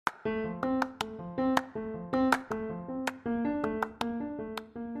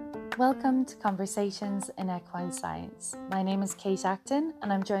Welcome to Conversations in Equine Science. My name is Kate Acton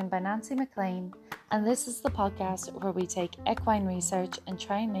and I'm joined by Nancy McLean, and this is the podcast where we take equine research and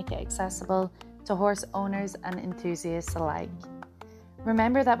try and make it accessible to horse owners and enthusiasts alike.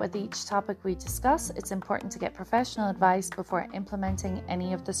 Remember that with each topic we discuss, it's important to get professional advice before implementing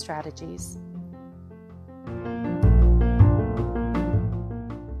any of the strategies.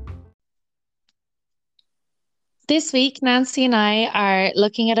 This week, Nancy and I are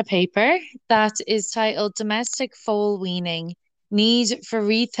looking at a paper that is titled Domestic Foal Weaning, Need for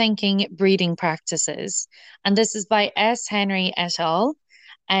Rethinking Breeding Practices. And this is by S. Henry et al.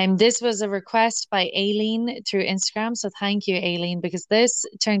 And this was a request by Aileen through Instagram. So thank you, Aileen, because this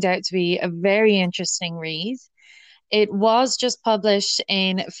turned out to be a very interesting read. It was just published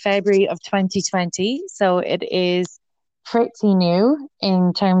in February of 2020. So it is pretty new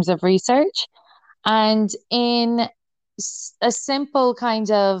in terms of research. And in a simple kind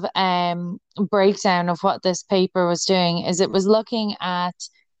of breakdown of what this paper was doing is it was looking at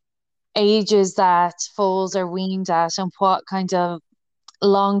ages that foals are weaned at and what kind of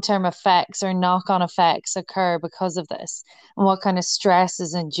long-term effects or knock-on effects occur because of this and what kind of stress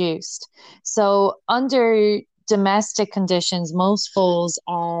is induced. So under domestic conditions, most foals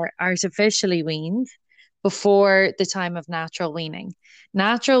are artificially weaned before the time of natural weaning.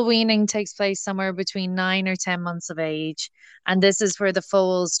 Natural weaning takes place somewhere between 9 or 10 months of age, and this is where the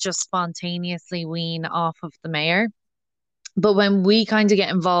foals just spontaneously wean off of the mare. But when we kind of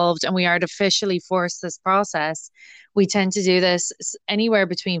get involved and we artificially force this process, we tend to do this anywhere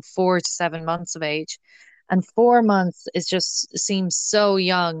between 4 to 7 months of age. And 4 months is just seems so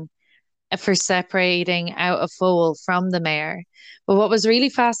young for separating out a foal from the mare. But what was really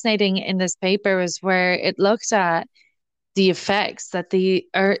fascinating in this paper was where it looked at the effects that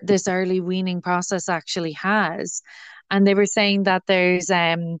this early weaning process actually has. And they were saying that there's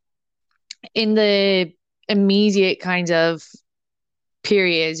in the immediate kind of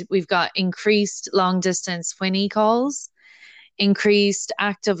period, we've got increased long distance whinny calls, increased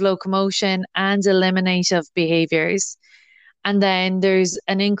active locomotion, and eliminative behaviors. And then there's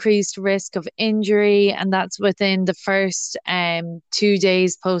an increased risk of injury, and that's within the first 2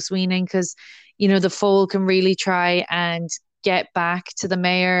 days post weaning, because the foal can really try and get back to the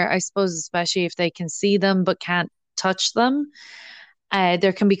mare, I suppose, especially if they can see them but can't touch them.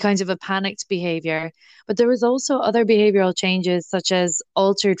 There can be kinds of a panicked behavior, but there was also other behavioral changes such as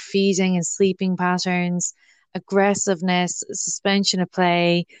altered feeding and sleeping patterns, aggressiveness, suspension of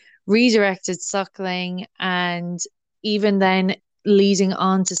play, redirected suckling, and even then leading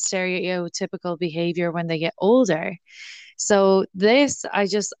on to stereotypical behavior when they get older. So this,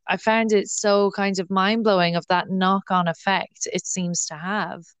 I found it so kind of mind blowing of that knock-on effect it seems to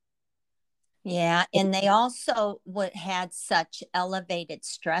have. Yeah, and they also had such elevated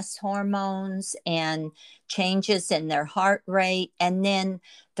stress hormones and changes in their heart rate. And then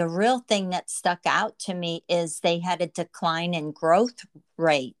the real thing that stuck out to me is they had a decline in growth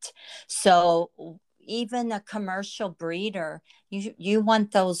rate. So even a commercial breeder, you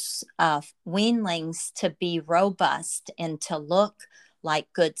want those weanlings to be robust and to look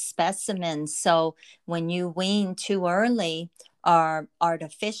like good specimens. So when you wean too early or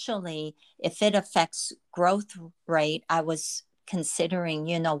artificially, if it affects growth rate, I was considering,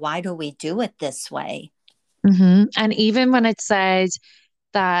 why do we do it this way? Mm-hmm. And even when it said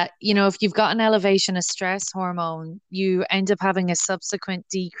that, if you've got an elevation of stress hormone, you end up having a subsequent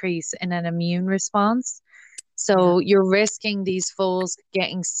decrease in an immune response. So you're risking these foals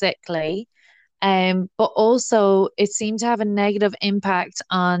getting sickly. But also it seemed to have a negative impact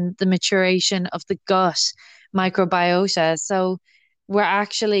on the maturation of the gut microbiota. So we're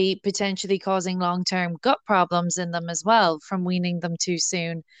actually potentially causing long-term gut problems in them as well from weaning them too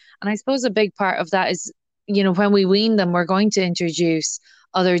soon. And I suppose a big part of that is, when we wean them, we're going to introduce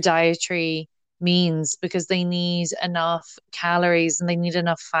other dietary means because they need enough calories and they need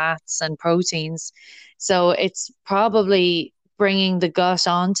enough fats and proteins. So it's probably bringing the gut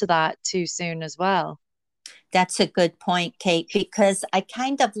onto that too soon as well. That's a good point, Kate, because I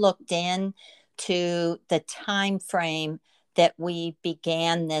kind of looked in to the time frame that we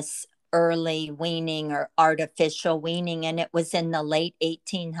began this early weaning or artificial weaning, and it was in the late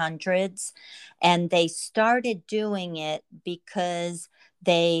 1800s. And they started doing it because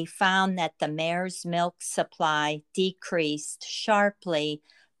they found that the mare's milk supply decreased sharply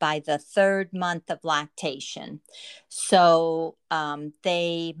by the third month of lactation. So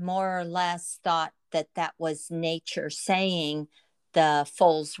they more or less thought that was nature saying the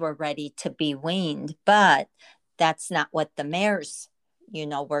foals were ready to be weaned, but that's not what the mares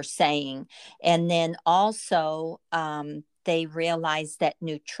were saying. And then also, they realized that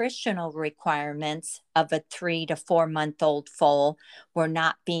nutritional requirements of a 3 to 4 month old foal were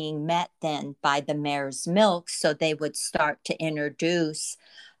not being met then by the mare's milk. So they would start to introduce,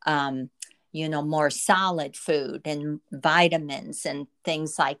 more solid food and vitamins and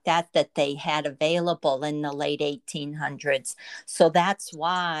things like that that they had available in the late 1800s. So that's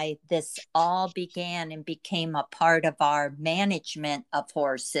why this all began and became a part of our management of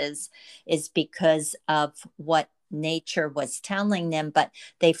horses, is because of what nature was telling them. But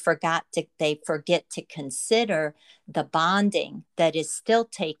they forget to consider the bonding that is still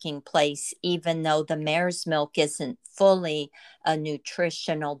taking place, even though the mare's milk isn't fully a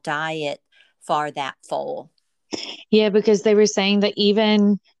nutritional diet for that foal. Yeah, because they were saying that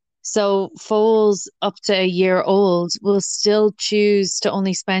even so, foals up to a year old will still choose to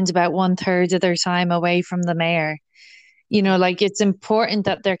only spend about one third of their time away from the mare. Like it's important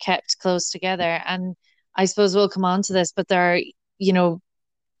that they're kept close together. And I suppose we'll come on to this, but there are, you know,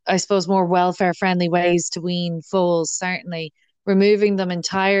 I suppose more welfare friendly ways to wean foals, certainly. Removing them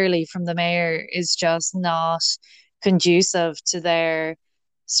entirely from the mare is just not conducive to their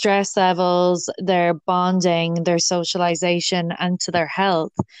stress levels, their bonding, their socialization, and to their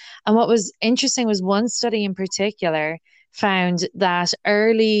health. And what was interesting was one study in particular found that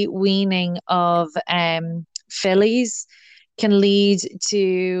early weaning of fillies can lead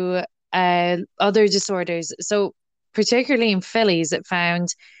to other disorders. So, particularly in fillies, it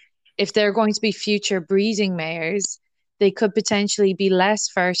found if they're going to be future breeding mares, they could potentially be less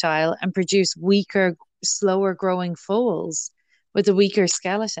fertile and produce weaker, slower growing foals with a weaker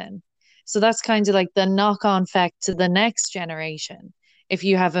skeleton. So that's kind of like the knock on effect to the next generation if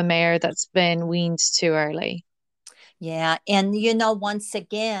you have a mare that's been weaned too early. Yeah. And, once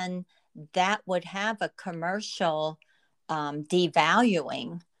again, that would have a commercial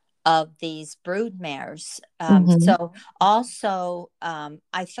devaluing of these brood mares. Hmm. So also,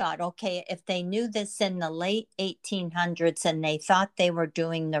 I thought, okay, if they knew this in the late 1800s and they thought they were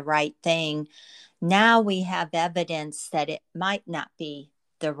doing the right thing, now we have evidence that it might not be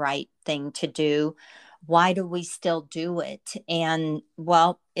the right thing to do. Why do we still do it? And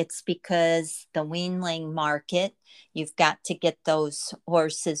well, it's because the weanling market, you've got to get those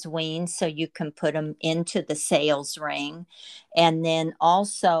horses weaned so you can put them into the sales ring. And then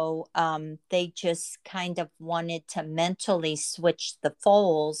also, they just kind of wanted to mentally switch the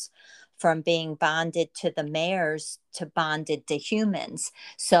foals from being bonded to the mares to bonded to humans.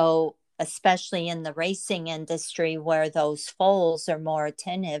 So especially in the racing industry where those foals are more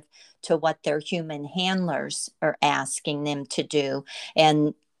attentive to what their human handlers are asking them to do,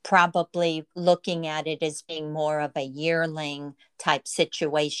 and probably looking at it as being more of a yearling type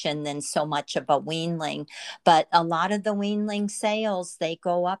situation than so much of a weanling. But a lot of the weanling sales, they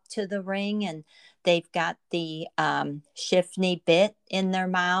go up to the ring and they've got the shiftney bit in their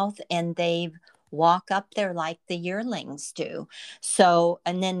mouth and they walk up there like the yearlings do. So,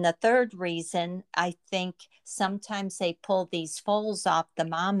 and then the third reason, I think sometimes they pull these foals off the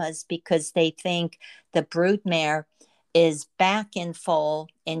mamas because they think the broodmare is back in foal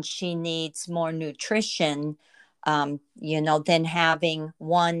and she needs more nutrition, than having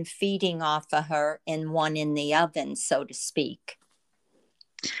one feeding off of her and one in the oven, so to speak.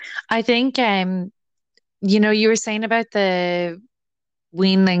 I think, you were saying about the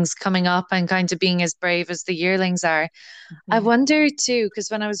weanlings coming up and kind of being as brave as the yearlings are. I Mhm. wonder too, because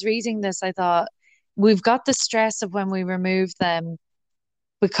when I was reading this, I thought we've got the stress of when we remove them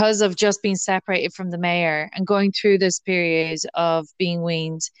because of just being separated from the mayor and going through this period of being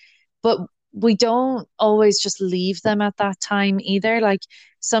weaned. But we don't always just leave them at that time either. Like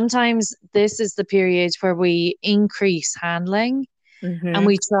sometimes this is the period where we increase handling and Mhm.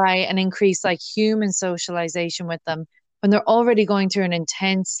 we try and increase like human socialization with them when they're already going through an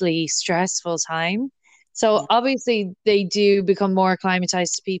intensely stressful time. So Yeah. obviously they do become more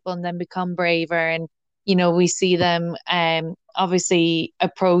acclimatized to people and then become braver and we see them obviously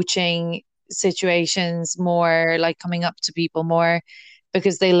approaching situations more, like coming up to people more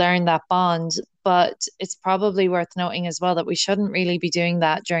because they learn that bond. But it's probably worth noting as well that we shouldn't really be doing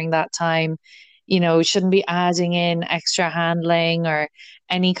that during that time. Shouldn't be adding in extra handling or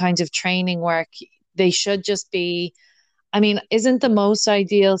any kind of training work. They should just be, I mean, isn't the most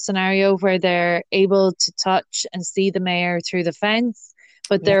ideal scenario where they're able to touch and see the mayor through the fence,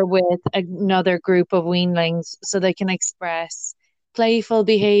 but Yeah. they're with another group of weanlings so they can express playful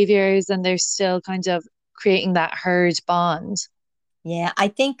behaviors and they're still kind of creating that herd bond. Yeah, I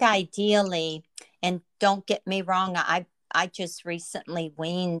think ideally, and don't get me wrong, I just recently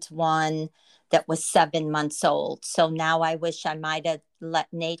weaned one that was 7 months old. So now I wish I might have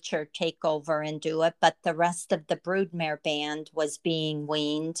let nature take over and do it, but the rest of the broodmare band was being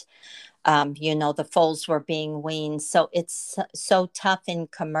weaned. The foals were being weaned. So it's so tough in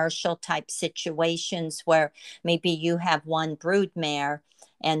commercial type situations where maybe you have one broodmare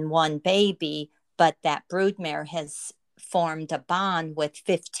and one baby, but that broodmare has formed a bond with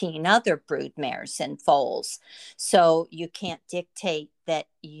 15 other broodmares and foals. So you can't dictate that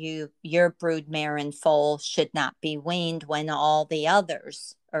your broodmare and foal should not be weaned when all the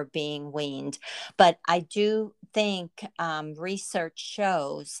others are being weaned. But I do think research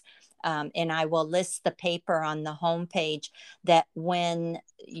shows, and I will list the paper on the homepage, that when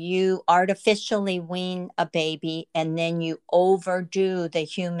you artificially wean a baby and then you overdo the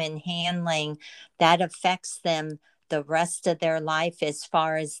human handling, that affects them the rest of their life as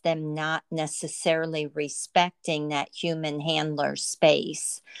far as them not necessarily respecting that human handler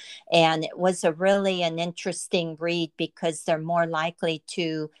space. And it was an interesting read because they're more likely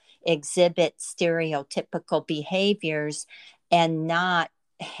to exhibit stereotypical behaviors and not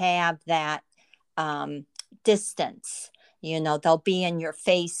have that distance. They'll be in your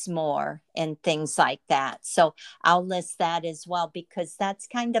face more and things like that. So I'll list that as well, because that's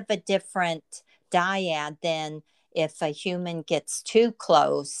kind of a different dyad than if a human gets too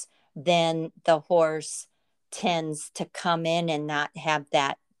close, then the horse tends to come in and not have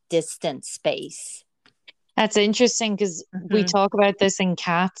that distance space. That's interesting because we Mm-hmm. talk about this in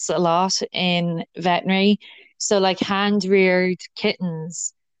cats a lot in veterinary. So, like hand reared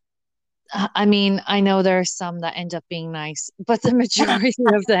kittens. I mean, I know there are some that end up being nice, but the majority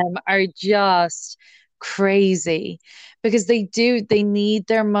of them are just crazy because they need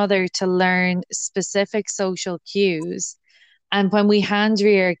their mother to learn specific social cues. And when we hand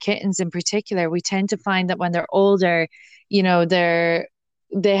rear kittens in particular, we tend to find that when they're older,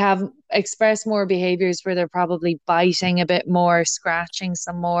 they have expressed more behaviors where they're probably biting a bit more, scratching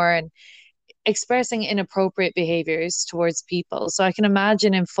some more, and expressing inappropriate behaviors towards people. So I can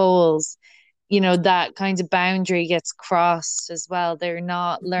imagine in foals, that kind of boundary gets crossed as well. They're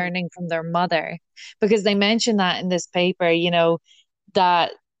not learning from their mother because they mention that in this paper,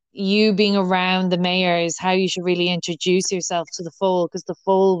 that you being around the mare is how you should really introduce yourself to the foal because the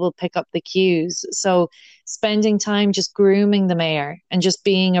foal will pick up the cues. So spending time just grooming the mare and just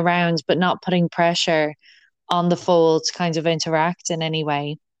being around, but not putting pressure on the foal to kind of interact in any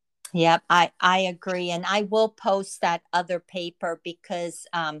way. Yep, I agree. And I will post that other paper because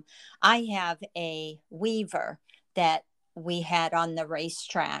I have a weaver that we had on the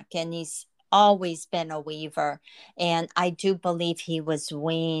racetrack, and he's always been a weaver. And I do believe he was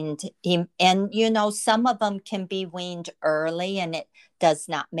weaned. Some of them can be weaned early, and it does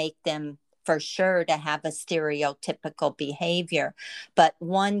not make them for sure to have a stereotypical behavior. But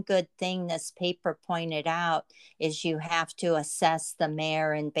one good thing this paper pointed out is you have to assess the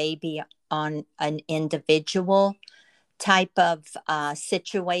mare and baby on an individual type of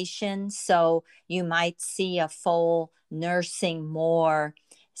situation. So you might see a foal nursing more,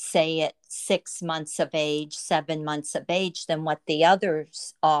 say at 6 months of age, 7 months of age, than what the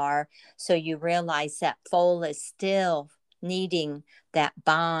others are. So you realize that foal is still needing that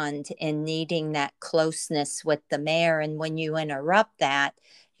bond and needing that closeness with the mare. And when you interrupt that,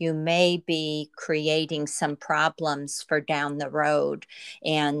 you may be creating some problems for down the road.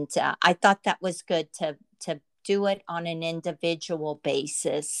 And I thought that was good to do it on an individual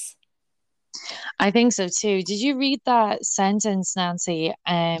basis. I think so too. Did you read that sentence, Nancy?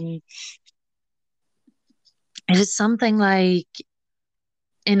 It is something like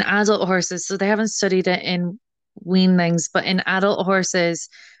in adult horses, so they haven't studied it in weanlings, but in adult horses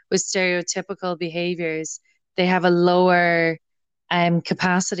with stereotypical behaviors, they have a lower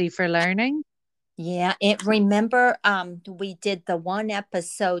capacity for learning. Yeah, remember we did the one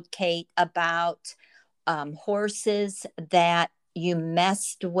episode, Kate, about horses that you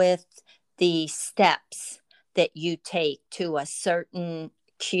messed with the steps that you take to a certain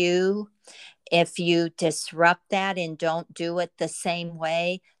cue. If you disrupt that and don't do it the same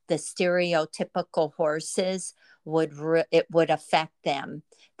way, the stereotypical horses it would affect them.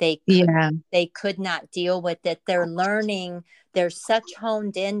 They could Yeah. they could not deal with it. They're learning, they're such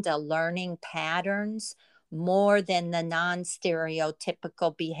honed into learning patterns more than the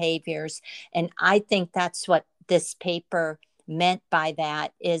non-stereotypical behaviors. And I think that's what this paper meant by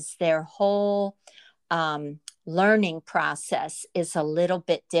that, is their whole learning process is a little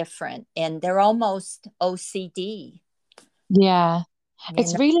bit different, and they're almost OCD. Yeah. You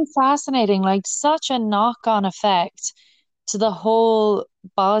It's know, really fascinating, like such a knock-on effect to the whole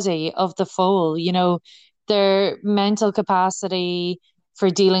body of the foal, their mental capacity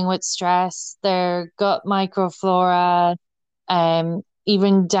for dealing with stress, their gut microflora,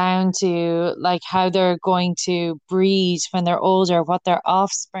 even down to like how they're going to breed when they're older, what their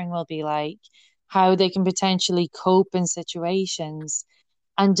offspring will be like, how they can potentially cope in situations.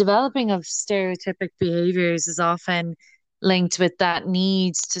 And developing of stereotypic behaviors is often linked with that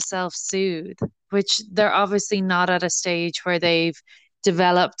need to self-soothe, which they're obviously not at a stage where they've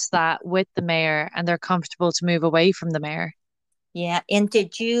developed that with the mare and they're comfortable to move away from the mare. Yeah. And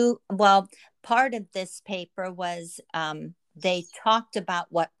did you, well, part of this paper was they talked about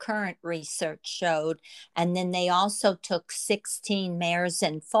what current research showed, and then they also took 16 mares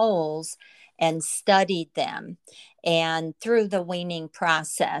and foals and studied them and through the weaning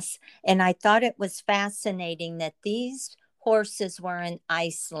process. And I thought it was fascinating that these horses were in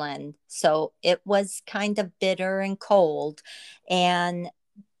Iceland, so it was kind of bitter and cold. And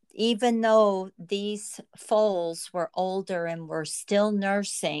even though these foals were older and were still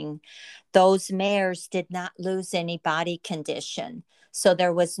nursing, those mares did not lose any body condition. So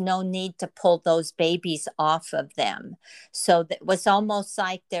there was no need to pull those babies off of them. So it was almost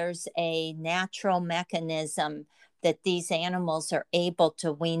like there's a natural mechanism that these animals are able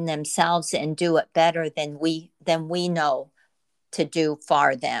to wean themselves and do it better than we know to do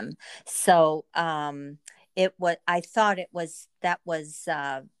for them. So it was, I thought it was, that was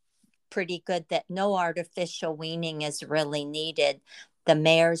pretty good, that no artificial weaning is really needed. The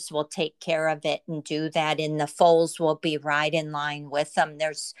mares will take care of it and do that, and the foals will be right in line with them.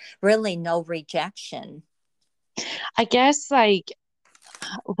 There's really no rejection. I guess, like,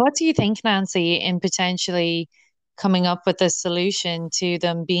 what do you think, Nancy, in potentially coming up with a solution to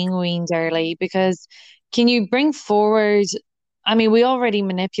them being weaned early? Because can you bring forward, I mean, we already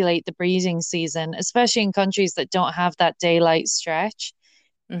manipulate the breeding season, especially in countries that don't have that daylight stretch.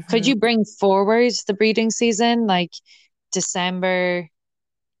 Could Mm-hmm. you bring forward the breeding season, like December,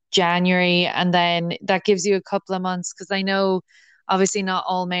 January, and then that gives you a couple of months? Because I know obviously not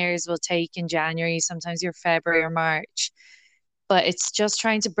all mares will take in January, sometimes you're February or March, but it's just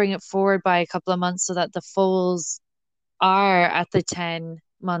trying to bring it forward by a couple of months so that the foals are at the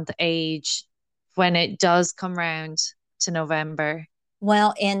 10-month age when it does come round to November.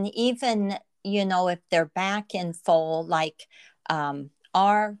 Well, and even, if they're back in foal, like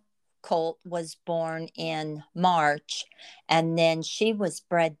our colt was born in March, and then she was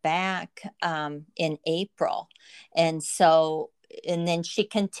bred back in April. And so, and then she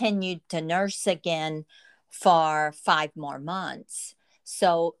continued to nurse again for 5 more months.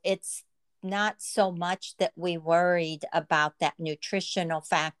 So it's not so much that we worried about that nutritional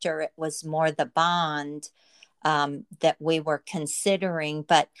factor, it was more the bond that we were considering.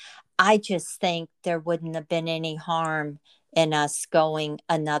 But I just think there wouldn't have been any harm in us going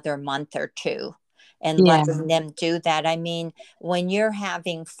another month or two and Yeah. letting them do that. I mean, when you're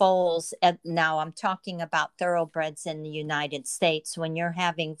having foals, now I'm talking about thoroughbreds in the United States, when you're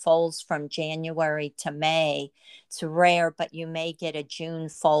having foals from January to May, it's rare, but you may get a June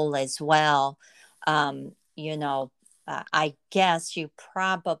foal as well. I guess you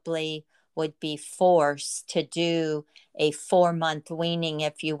probably would be forced to do a 4 month weaning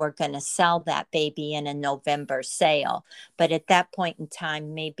if you were going to sell that baby in a November sale. But at that point in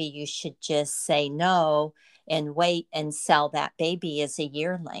time, maybe you should just say no and wait and sell that baby as a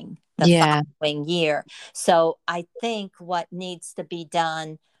yearling the Yeah. following year. So I think what needs to be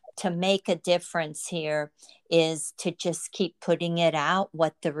done to make a difference here is to just keep putting it out,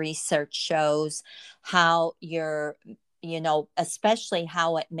 what the research shows, how you're, especially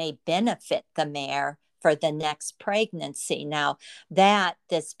how it may benefit the mare for the next pregnancy. Now, that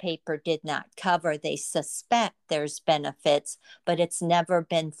this paper did not cover. They suspect there's benefits, but it's never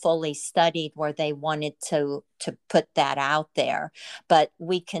been fully studied where they wanted to put that out there. But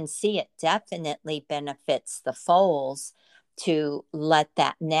we can see it definitely benefits the foals to let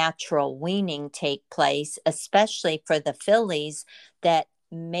that natural weaning take place, especially for the fillies that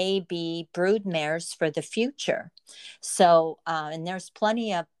may be brood mares for the future. So, and there's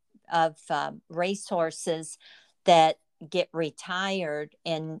plenty of racehorses that get retired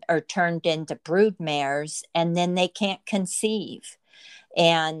and are turned into brood mares, and then they can't conceive.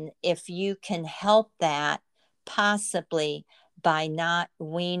 And if you can help that, possibly by not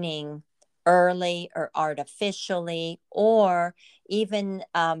weaning early or artificially, or even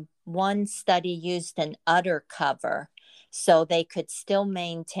one study used an udder cover so they could still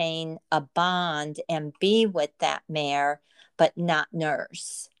maintain a bond and be with that mare, but not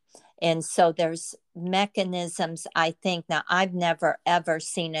nurse. And so there's mechanisms, I think. Now, I've never ever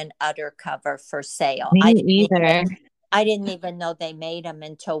seen an udder cover for sale. Me either. I didn't even know they made them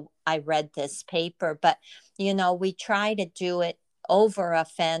until I read this paper. But, we try to do it over a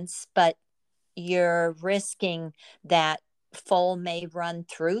fence, but you're risking that foal may run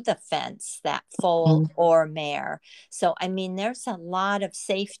through the fence, that foal Mm. or mare. So, I mean, there's a lot of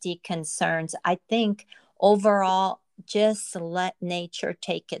safety concerns. I think overall, just let nature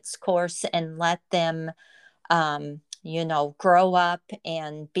take its course and let them grow up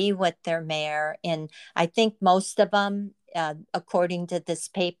and be with their mare. And I think most of them, according to this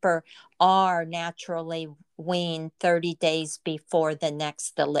paper, are naturally weaned 30 days before the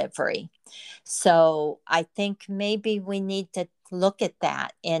next delivery. So I think maybe we need to look at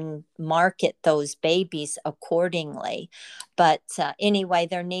that and market those babies accordingly. But anyway,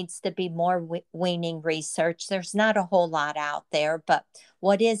 there needs to be more weaning research. There's not a whole lot out there, but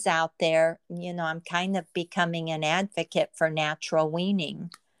what is out there, I'm kind of becoming an advocate for natural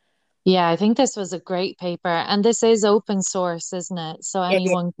weaning. Yeah, I think this was a great paper, and this is open source, isn't it? So It is.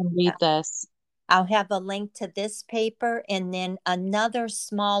 anyone can read this. I'll have a link to this paper and then another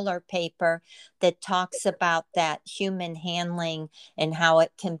smaller paper that talks about that human handling and how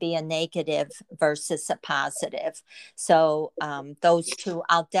it can be a negative versus a positive. So, those two,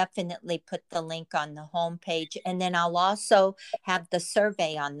 I'll definitely put the link on the homepage. And then I'll also have the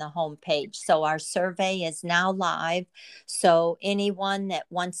survey on the homepage. So, our survey is now live. So, anyone that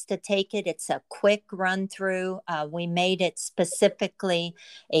wants to take it, it's a quick run through. We made it specifically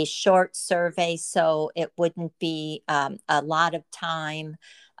a short survey so it wouldn't be a lot of time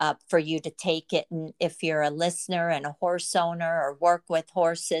for you to take it. And if you're a listener and a horse owner or work with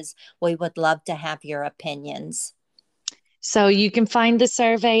horses, we would love to have your opinions. So you can find the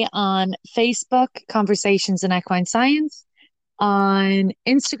survey on Facebook, Conversations in Equine Science, on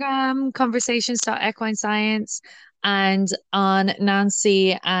Instagram, conversations.equine science, and on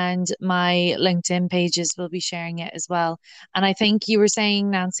Nancy and my LinkedIn pages will be sharing it as well. And I think you were saying,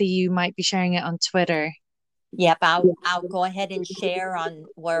 Nancy, you might be sharing it on Twitter. Yep, I'll go ahead and share on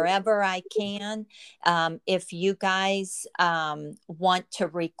wherever I can. If you guys want to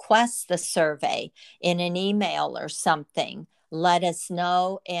request the survey in an email or something, let us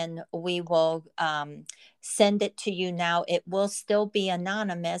know and we will send it to you. Now, it will still be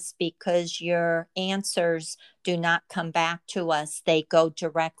anonymous because your answers do not come back to us. They go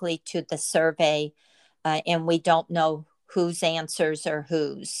directly to the survey, and we don't know whose answers are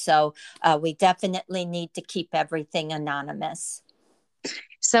whose. So we definitely need to keep everything anonymous.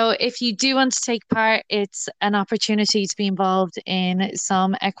 So if you do want to take part, it's an opportunity to be involved in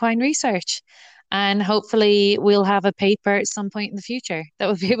some equine research. And hopefully we'll have a paper at some point in the future that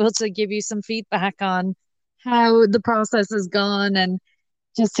will be able to give you some feedback on how the process has gone and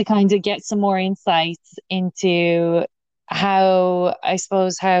just to kind of get some more insights into how, I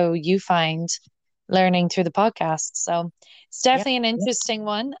suppose, how you find learning through the podcast. So it's Yep. definitely an interesting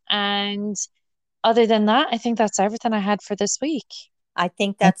one. And other than that, I think that's everything I had for this week. I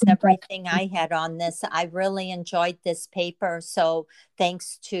think that's everything I had on this. I really enjoyed this paper. So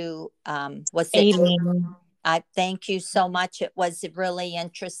thanks to, was it? Aileen. I thank you so much. It was really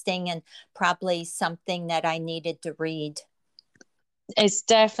interesting and probably something that I needed to read. It's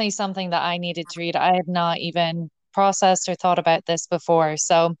definitely something that I needed to read. I had not even processed or thought about this before.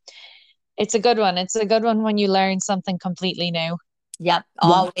 So it's a good one. It's a good one when you learn something completely new. Yep,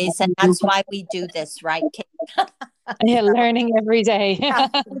 always. And that's why we do this, right, Kate? Yeah, learning every day. Yeah,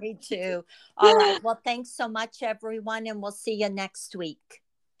 me too. All right. Well, thanks so much, everyone, and we'll see you next week.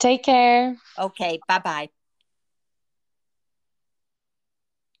 Take care. Okay. Bye bye.